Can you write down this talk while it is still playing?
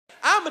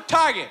I'm a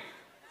target.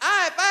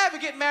 If I ever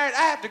get married,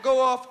 I have to go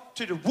off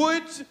to the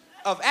woods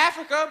of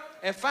Africa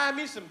and find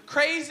me some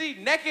crazy,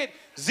 naked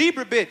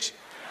zebra bitch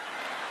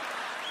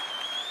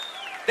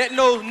that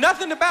knows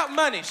nothing about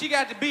money. She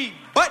got to be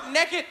butt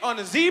naked on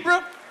a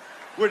zebra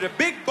with a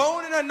big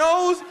bone in her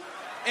nose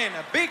and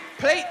a big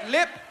plate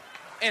lip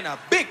and a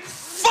big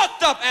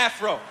fucked up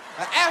afro.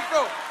 An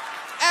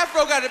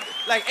afro got to,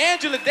 like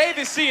Angela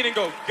Davis see it and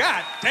go,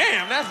 God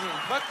damn, that's some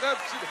fucked up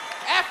shit.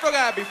 Afro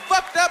gotta be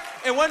fucked up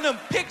and one of them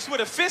picks with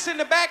a fist in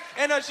the back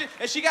and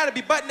she gotta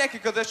be butt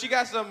naked because if she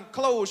got some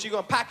clothes she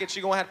gonna pocket,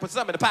 she gonna have to put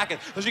something in the pocket.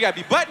 So she gotta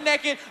be butt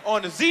naked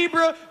on the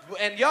zebra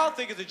and y'all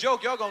think it's a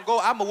joke. Y'all gonna go,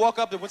 I'm gonna walk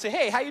up to her and say,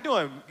 hey, how you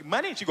doing?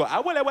 Money? And she go, wale.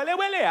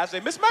 I say,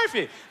 Miss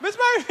Murphy.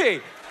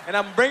 And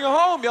I'm gonna bring her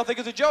home. Y'all think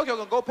it's a joke. Y'all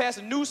gonna go past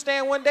a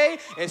newsstand one day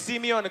and see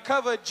me on the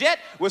cover of Jet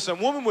with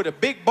some woman with a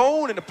big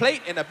bone and a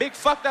plate and a big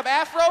fucked up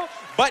afro,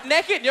 butt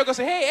naked, and y'all gonna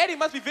say, hey, Eddie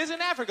must be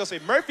visiting Africa. Say,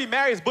 Murphy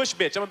marries Bush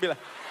bitch. I'm gonna be like,